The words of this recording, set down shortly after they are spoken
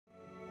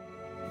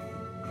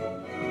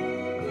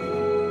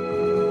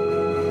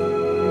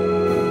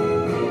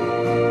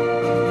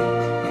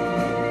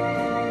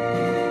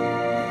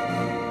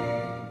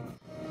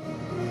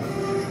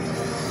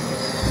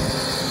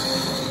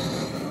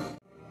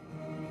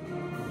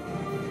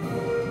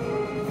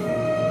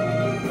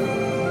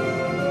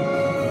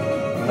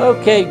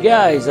Okay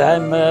guys,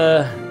 I'm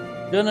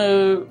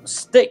gonna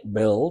stick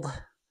build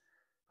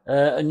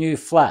a new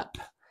flap.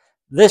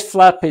 This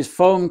flap is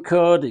foam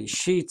core, it's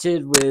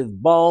sheeted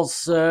with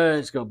balsa,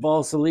 it's got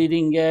balsa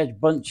leading edge,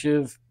 bunch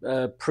of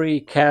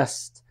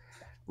precast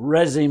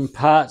resin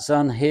parts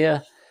on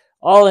here.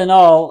 All in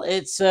all,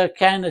 it's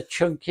kind of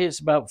chunky, it's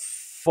about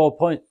 4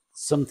 point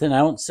something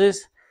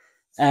ounces.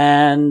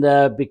 And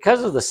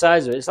because of the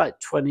size of it, it's like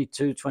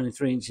 22,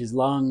 23 inches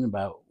long,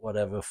 about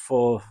whatever,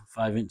 4,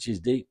 5 inches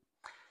deep.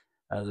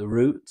 The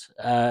root.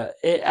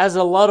 It has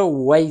a lot of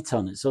weight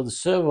on it, so the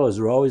servos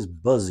are always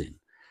buzzing.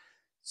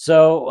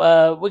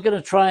 So we're going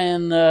to try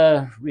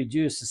and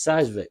reduce the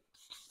size of it,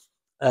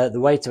 the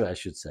weight of it, I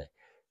should say.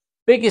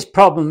 Biggest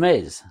problem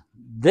is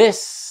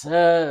this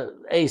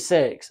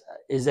A6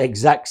 is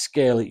exact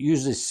scale. It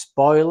uses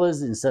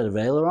spoilers instead of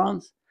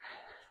ailerons,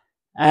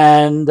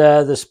 and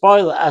the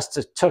spoiler has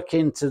to tuck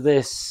into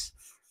this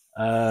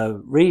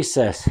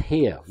recess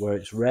here where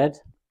it's red,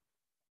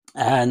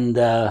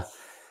 and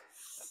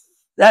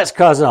that's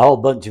causing a whole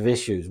bunch of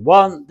issues.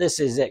 One, this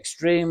is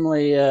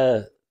extremely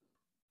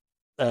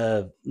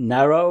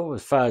narrow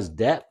as far as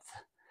depth.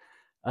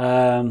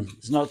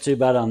 It's not too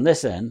bad on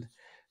this end,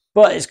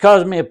 but it's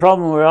causing me a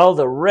problem where all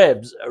the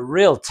ribs are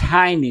real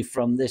tiny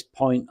from this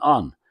point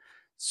on.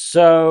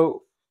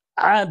 So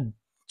I'm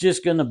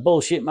just going to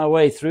bullshit my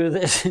way through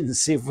this and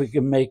see if we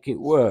can make it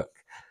work.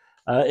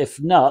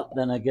 If not,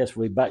 then I guess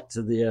we're back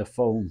to the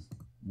foam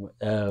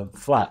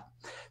flap.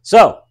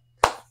 So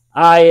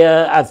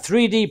I've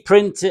 3D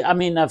printed, I've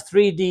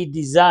 3D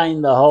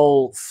designed the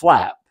whole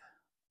flap,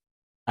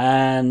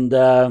 and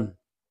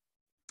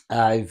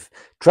I've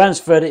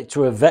transferred it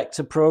to a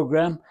vector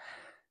program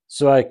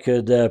so I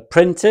could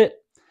print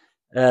it.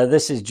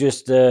 This is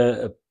just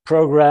a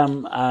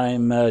program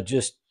I'm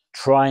just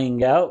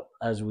trying out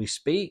as we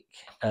speak,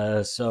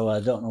 so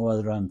I don't know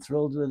whether I'm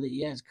thrilled with it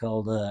yet. It's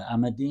called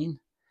Amadine.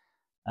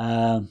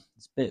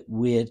 It's a bit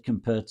weird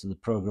compared to the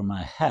program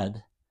I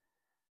had.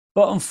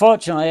 But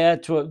unfortunately, I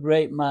had to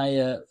upgrade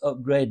my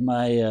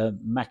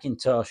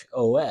Macintosh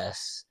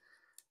OS,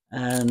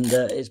 and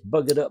it's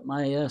buggered up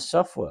my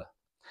software.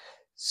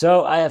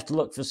 So I have to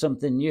look for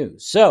something new.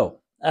 So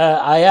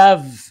I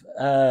have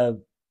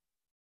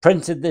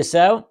printed this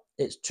out.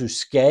 It's to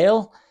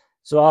scale.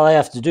 So all I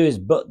have to do is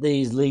put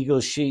these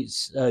legal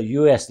sheets,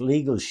 US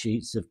legal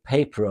sheets of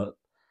paper up,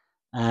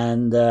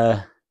 and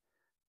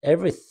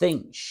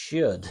everything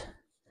should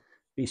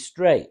be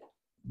straight.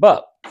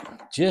 But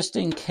just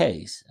in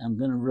case, I'm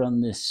going to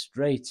run this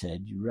straight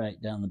edge right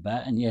down the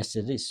back. And yes,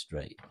 it is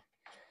straight.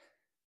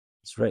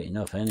 Straight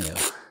enough anyhow.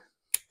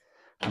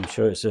 I'm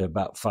sure it's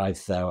about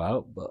 5 thou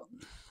out, but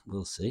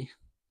we'll see.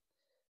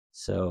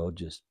 So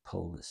just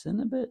pull this in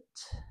a bit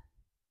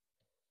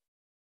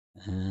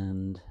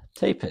and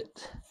tape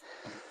it.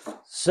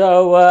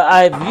 So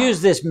I've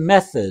used this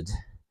method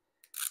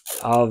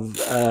of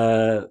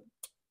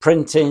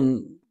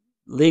printing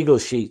legal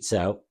sheets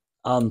out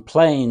on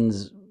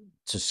planes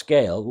to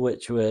scale,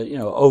 which were,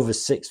 over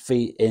 6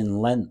 feet in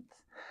length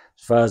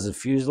as far as the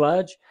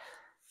fuselage.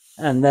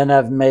 And then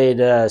I've made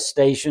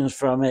stations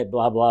from it,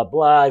 blah, blah,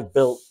 blah. I've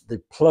built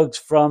the plugs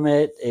from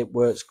it. It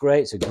works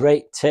great. It's a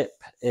great tip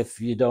if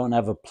you don't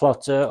have a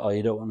plotter or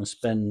you don't want to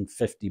spend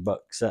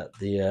 $50 at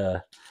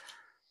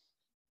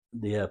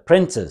the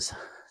printers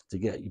to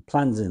get your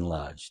plans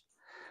enlarged.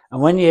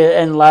 And when you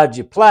enlarge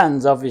your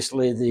plans,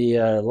 obviously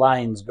the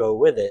lines go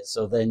with it.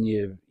 So then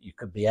you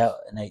could be out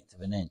 1/8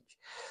 of an inch.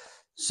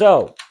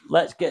 So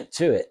let's get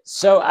to it.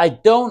 So I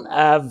don't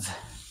have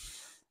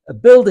a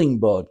building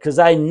board because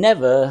I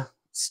never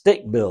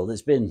stick build.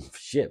 It's been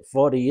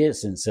 40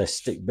 years since I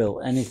stick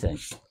built anything.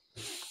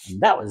 And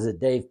that was a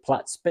Dave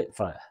Platt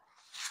Spitfire.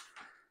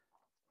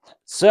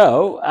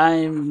 So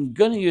I'm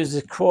going to use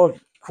a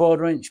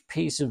quarter inch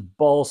piece of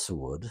balsa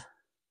wood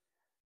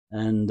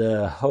and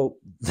hope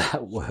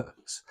that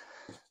works.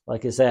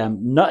 Like I say,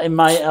 I'm not in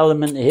my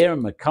element here.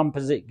 I'm a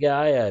composite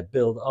guy. I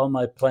build all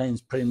my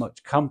planes pretty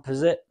much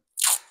composite.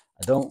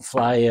 I don't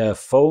fly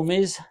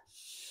foamies.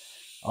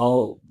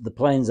 All the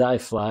planes I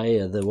fly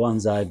are the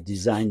ones I've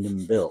designed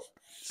and built.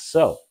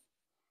 So,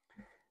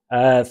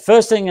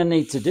 first thing I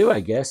need to do, I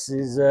guess,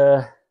 is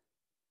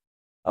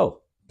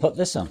put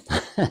this on.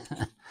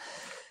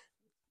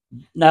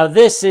 Now,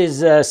 this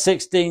is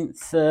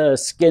 16th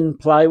skin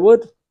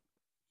plywood.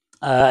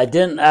 I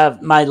didn't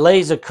have, my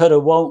laser cutter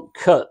won't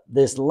cut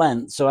this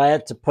length, so I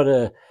had to put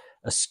a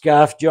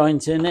scarf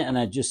joint in it, and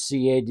I just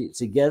CA'd it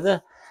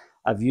together.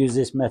 I've used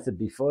this method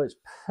before. It's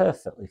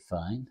perfectly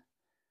fine.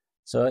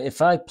 So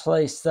if I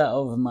place that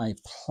over my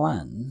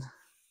plan,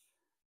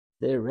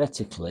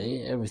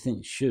 theoretically,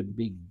 everything should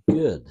be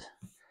good.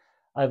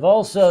 I've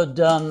also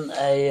done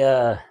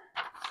a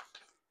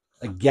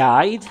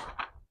guide,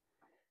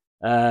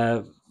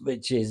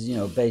 which is,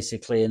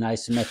 basically an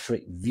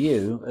isometric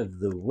view of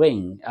the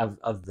wing,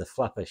 of the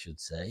flap, I should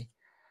say,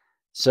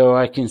 so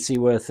I can see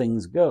where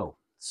things go.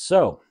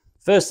 So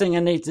first thing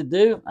I need to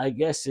do, I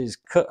guess, is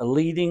cut a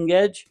leading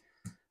edge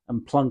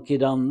and plunk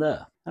it on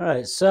there. All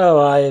right, so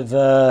I've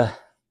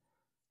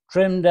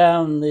trimmed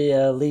down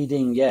the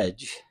leading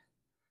edge.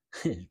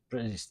 It's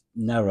pretty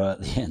narrow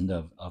at the end,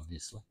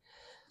 obviously.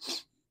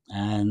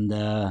 And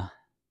I'm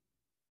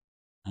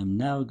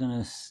now going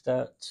to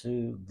start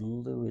to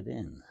glue it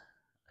in.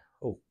 I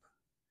hope.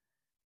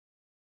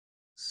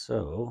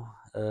 So,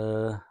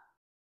 been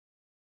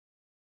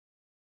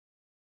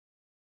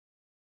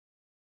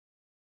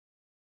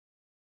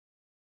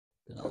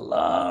a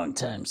long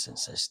time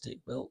since I stick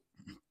built.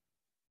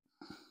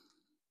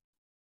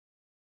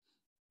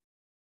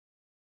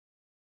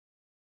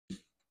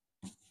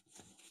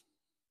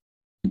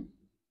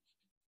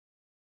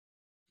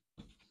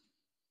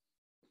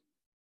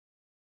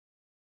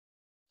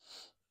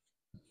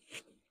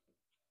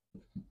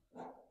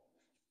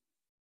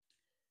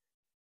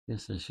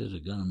 Guess I should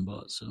have gone and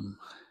bought some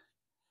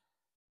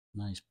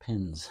nice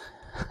pins.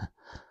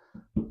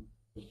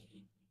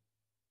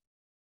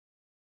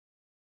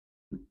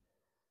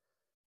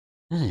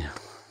 Anyhow.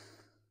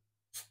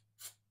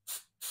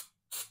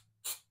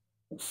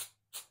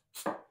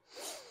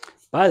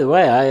 By the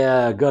way,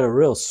 I got a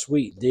real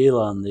sweet deal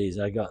on these.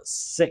 I got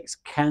 6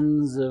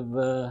 cans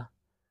of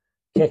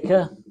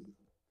kicker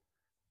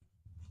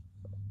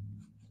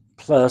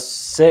plus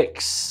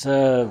 6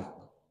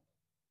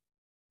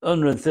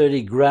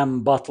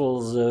 130-gram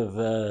bottles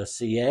of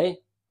CA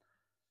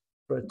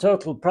for a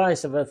total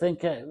price of, I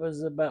think it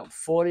was about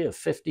 40 or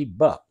 50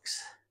 bucks.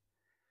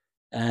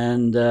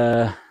 And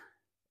got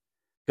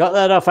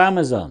that off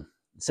Amazon.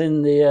 It's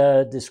in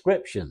the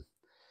description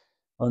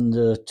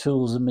under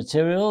tools and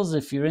materials.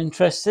 If you're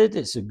interested,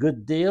 it's a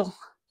good deal.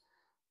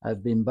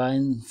 I've been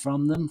buying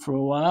from them for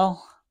a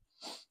while.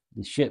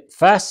 They ship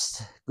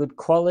fast, good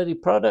quality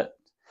product.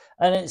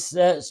 And it's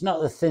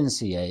not the thin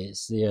CA,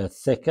 it's the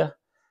thicker,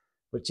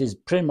 which is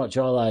pretty much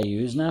all I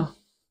use now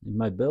in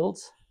my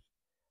builds.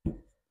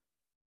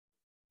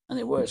 And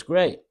it works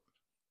great.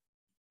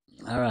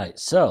 All right,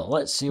 so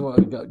let's see what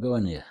we've got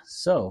going here.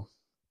 So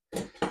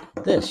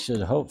this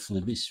should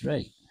hopefully be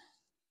straight.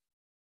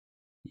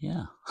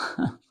 Yeah,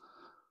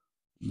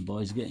 the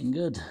boy's getting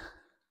good.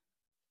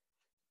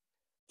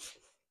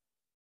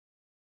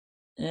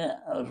 Yeah,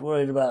 I was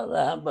worried about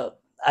that, but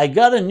I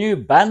got a new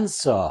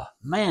bandsaw.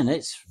 Man,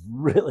 it's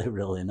really,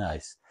 really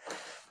nice.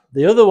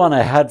 The other one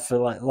I had for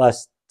like the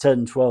last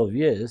 10, 12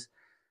 years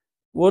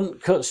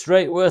wouldn't cut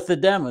straight worth a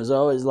damn. It was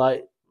always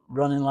like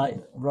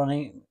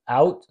running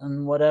out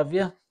and what have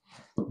you.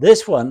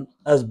 This one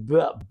has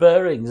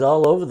bearings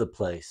all over the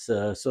place,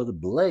 so the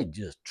blade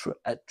just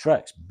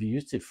tracks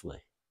beautifully.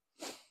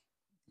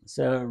 It's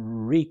a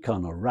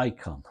Recon or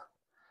Rikon.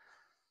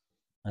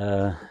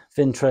 If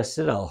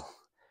interested, I'll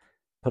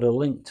put a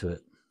link to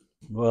it.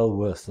 Well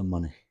worth the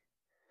money.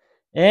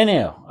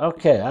 Anyhow,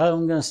 okay,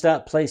 I'm going to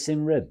start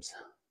placing ribs.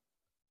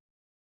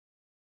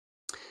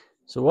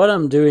 So what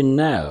I'm doing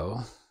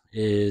now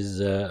is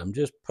I'm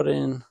just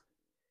putting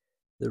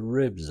the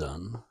ribs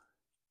on,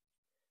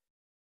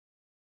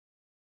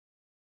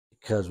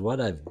 because what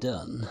I've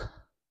done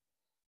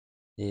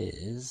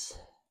is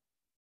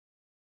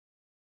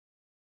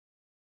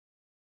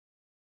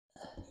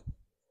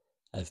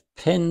I've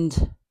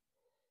pinned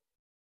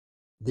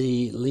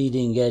the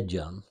leading edge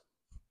on.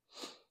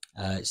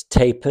 It's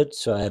tapered,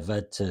 so I've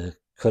had to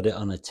cut it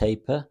on a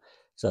taper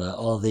so that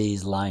all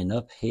these line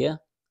up here,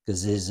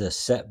 because there's a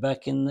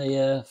setback in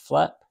the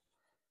flap.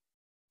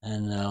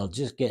 And I'll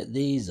just get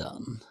these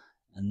on,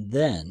 and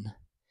then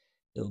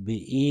it'll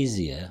be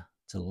easier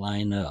to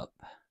line up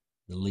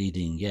the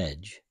leading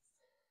edge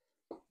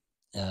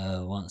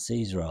once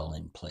these are all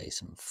in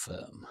place and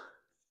firm.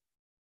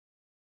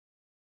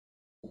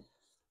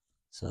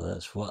 So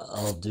that's what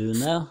I'll do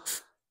now.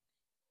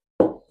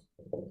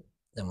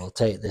 Then we'll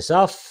take this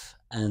off,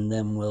 and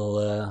then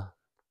we'll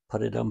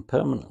put it on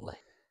permanently.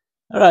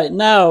 All right,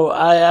 now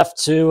I have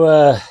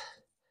to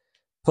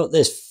put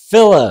this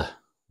filler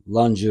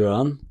longer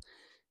on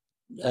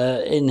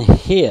in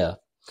here,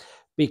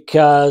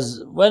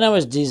 because when I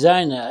was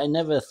designing it, I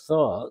never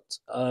thought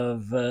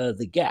of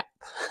the gap.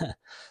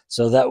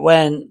 So that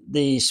when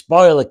the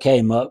spoiler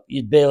came up,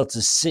 you'd be able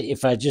to see,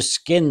 if I just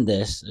skinned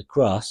this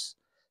across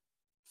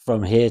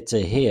from here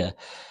to here,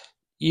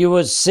 you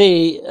would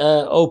see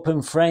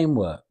open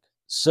framework.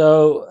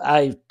 So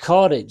I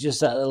caught it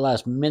just at the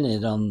last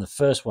minute on the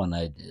first one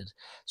I did.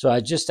 So I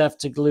just have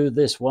to glue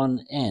this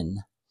one in,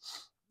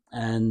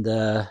 and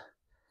that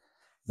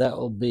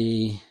will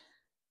be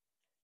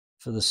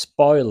for the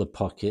spoiler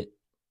pocket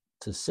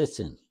to sit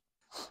in.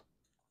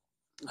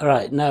 All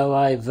right, now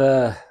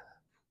I've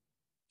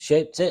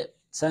shaped it,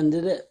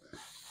 sanded it,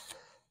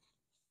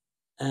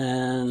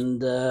 and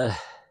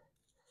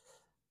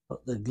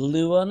put the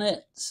glue on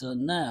it. So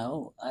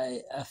now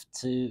I have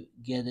to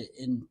get it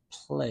in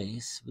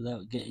place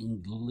without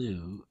getting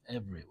glue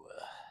everywhere.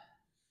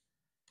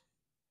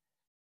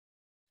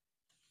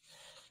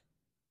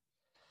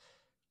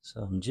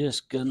 So I'm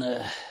just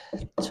gonna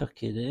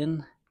tuck it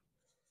in.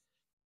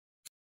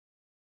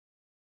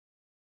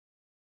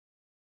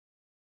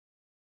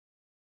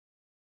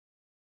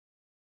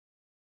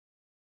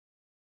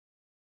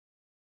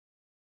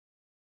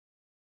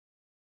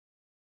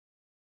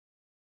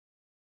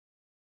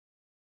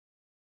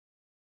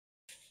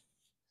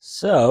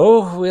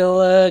 So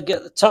we'll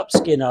get the top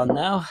skin on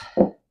now,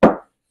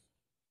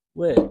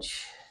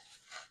 which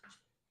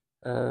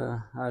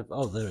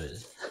oh, there it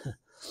is.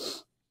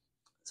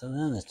 So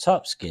then the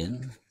top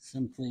skin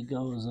simply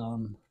goes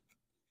on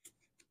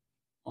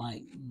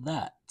like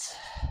that.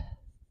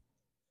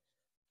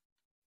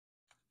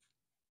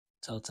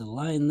 So to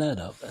line that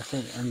up, I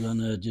think I'm going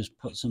to just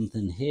put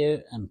something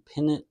here and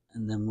pin it,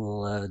 and then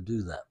we'll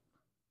do that.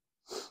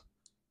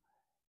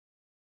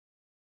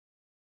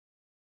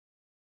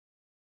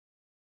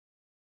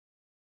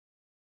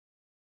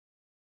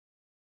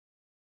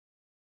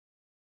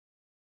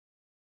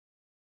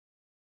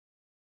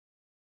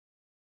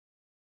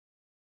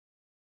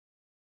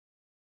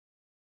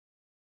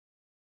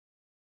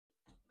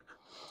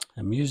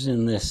 I'm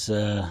using this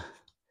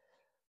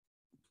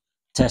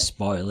test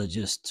spoiler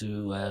just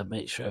to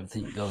make sure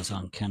everything goes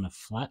on kind of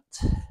flat,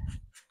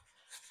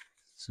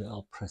 so it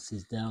all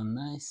presses down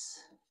nice.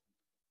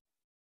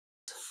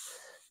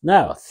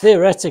 Now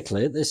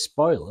theoretically this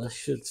spoiler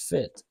should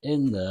fit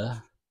in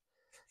there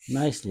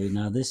nicely.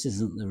 Now this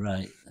isn't the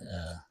right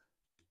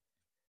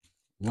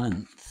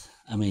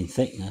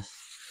thickness,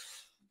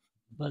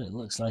 but it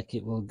looks like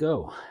it will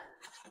go.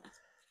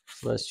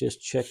 So let's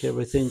just check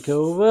everything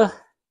over.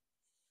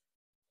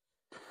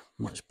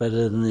 Much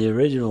better than the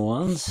original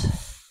ones.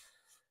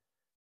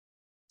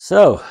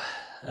 So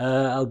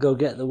I'll go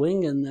get the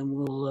wing and then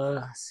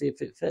we'll see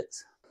if it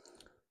fits.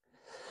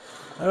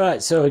 All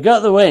right, so we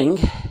got the wing.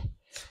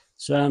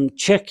 So I'm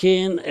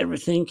checking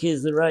everything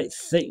is the right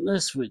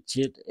thickness, which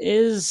it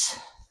is.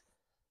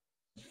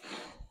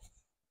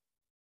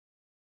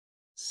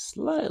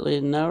 Slightly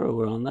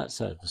narrower on that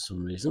side for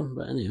some reason,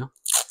 but anyhow.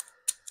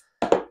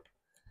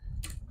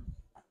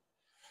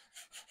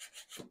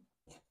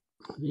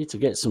 I need to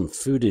get some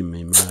food in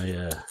me.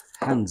 My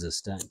hands are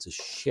starting to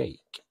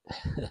shake.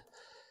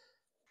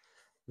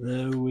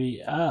 There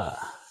we are.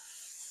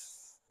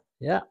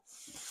 Yeah,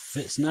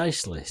 fits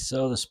nicely.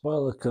 So the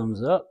spoiler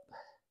comes up.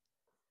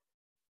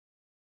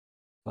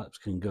 Flaps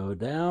can go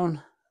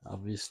down,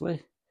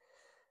 obviously.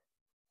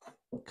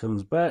 It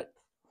comes back.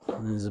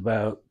 And there's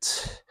about,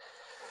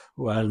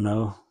 well, I don't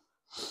know,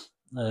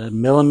 a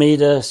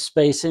millimeter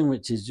spacing,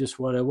 which is just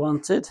what I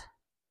wanted.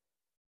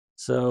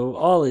 So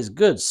all is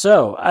good.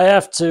 So I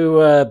have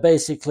to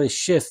basically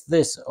shift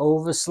this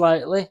over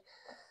slightly.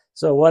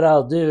 So what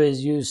I'll do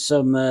is use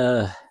some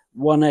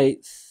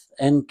 1/8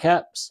 end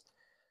caps,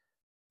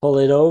 pull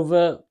it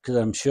over because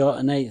I'm short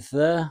 1/8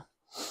 there.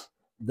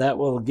 That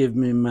will give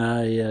me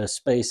my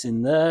space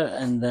in there,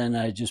 and then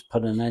I just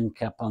put an end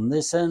cap on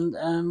this end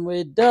and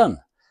we're done.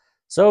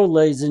 So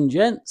ladies and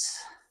gents,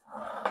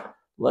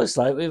 looks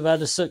like we've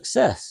had a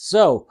success.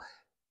 So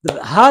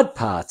the hard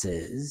part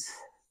is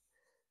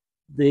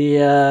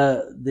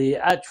the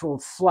actual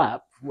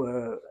flap,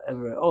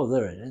 wherever, oh,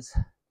 there it is.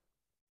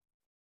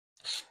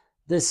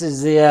 This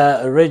is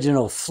the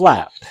original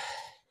flap,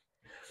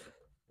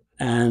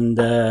 and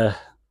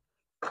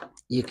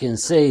you can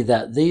see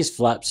that these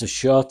flaps are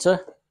shorter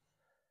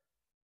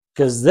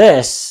because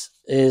this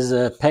is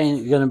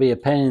going to be a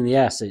pain in the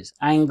ass. It's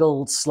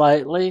angled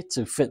slightly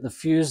to fit the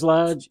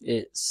fuselage.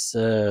 It's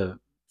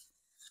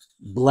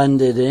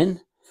blended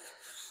in,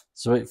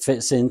 so it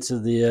fits into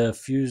the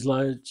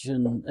fuselage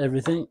and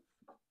everything.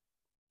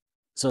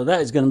 So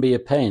that is going to be a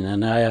pain,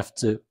 and I have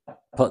to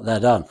put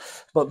that on.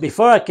 But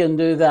before I can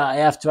do that, I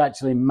have to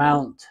actually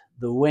mount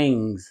the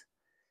wings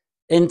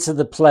into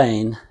the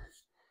plane.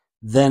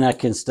 Then I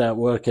can start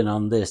working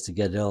on this to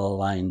get it all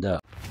lined up.